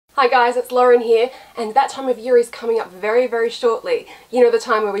Hi guys, it's Lauren here, and that time of year is coming up very, very shortly. You know, the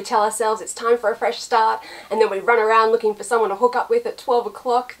time where we tell ourselves it's time for a fresh start, and then we run around looking for someone to hook up with at 12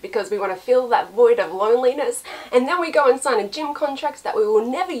 o'clock because we want to fill that void of loneliness, and then we go and sign a gym contract that we will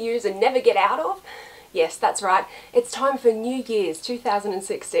never use and never get out of. Yes, that's right, it's time for New Year's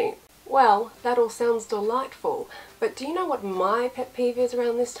 2016. Well, that all sounds delightful, but do you know what my pet peeve is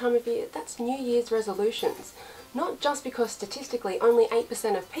around this time of year? That's New Year's resolutions. Not just because statistically only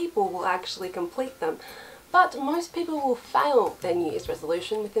 8% of people will actually complete them, but most people will fail their New Year's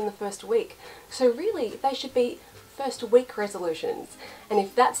resolution within the first week. So really, they should be first week resolutions. And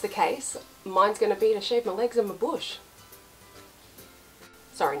if that's the case, mine's going to be to shave my legs and my bush.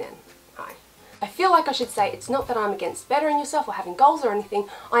 Sorry, Nan. Hi. I feel like I should say it's not that I'm against bettering yourself or having goals or anything.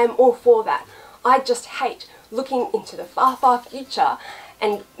 I am all for that. I just hate looking into the far, far future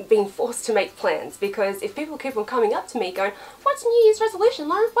and being forced to make plans, because if people keep on coming up to me going, "What's New Year's resolution,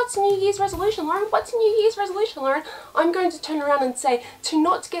 Lauren? What's New Year's resolution, Lauren? What's New Year's resolution, Lauren?" I'm going to turn around and say, to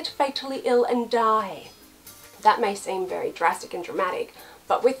not get fatally ill and die. That may seem very drastic and dramatic,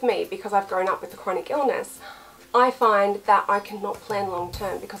 but with me, because I've grown up with a chronic illness, I find that I cannot plan long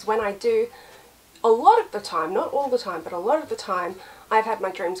term, because when I do, a lot of the time, not all the time, but a lot of the time, I've had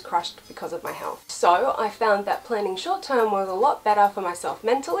my dreams crushed because of my health. So I found that planning short term was a lot better for myself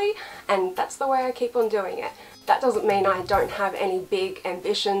mentally, and that's the way I keep on doing it. That doesn't mean I don't have any big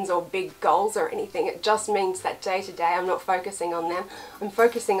ambitions or big goals or anything. It just means that day to day I'm not focusing on them. I'm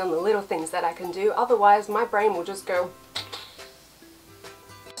focusing on the little things that I can do. Otherwise my brain will just go.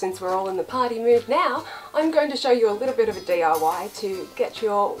 Since we're all in the party mood now, I'm going to show you a little bit of a DIY to get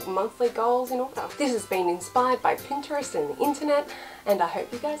your monthly goals in order. This has been inspired by Pinterest and the internet, and I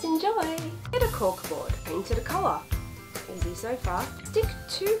hope you guys enjoy. Get a corkboard, paint it a colour. Easy so far. Stick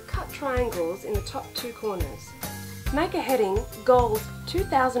 2 cut triangles in the top 2 corners. Make a heading, Goals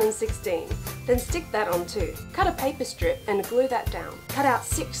 2016, then stick that on too. Cut a paper strip and glue that down. Cut out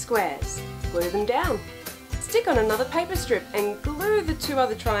 6 squares, glue them down. Stick on another paper strip and glue the 2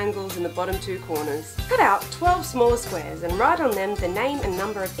 other triangles in the bottom 2 corners. Cut out 12 smaller squares and write on them the name and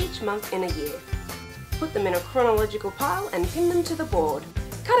number of each month in a year. Put them in a chronological pile and pin them to the board.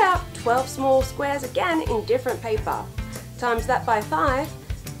 Cut out 12 small squares again in different paper. Times that by 5,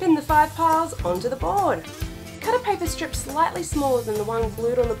 pin the 5 piles onto the board. Cut a paper strip slightly smaller than the one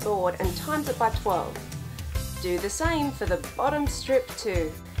glued on the board and times it by 12. Do the same for the bottom strip too,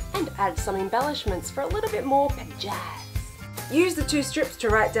 and add some embellishments for a little bit more pizzazz. Use the 2 strips to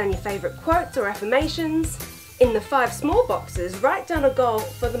write down your favourite quotes or affirmations. In the 5 small boxes, write down a goal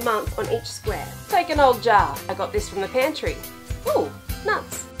for the month on each square. Take an old jar. I got this from the pantry. Ooh,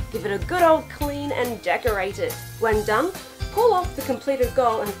 nuts. Give it a good old clean and decorate it. When done, pull off the completed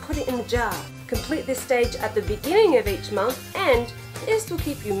goal and put it in the jar. Complete this stage at the beginning of each month, and this will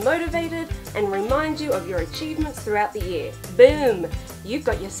keep you motivated and remind you of your achievements throughout the year. Boom! You've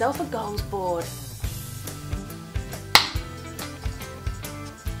got yourself a goals board.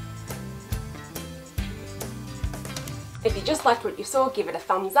 If you just liked what you saw, give it a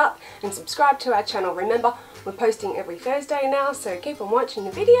thumbs up and subscribe to our channel. Remember, we're posting every Thursday now, so keep on watching the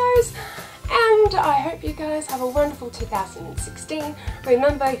videos. And I hope you guys have a wonderful 2016.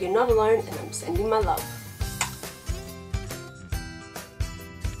 Remember, you're not alone, and I'm sending my love.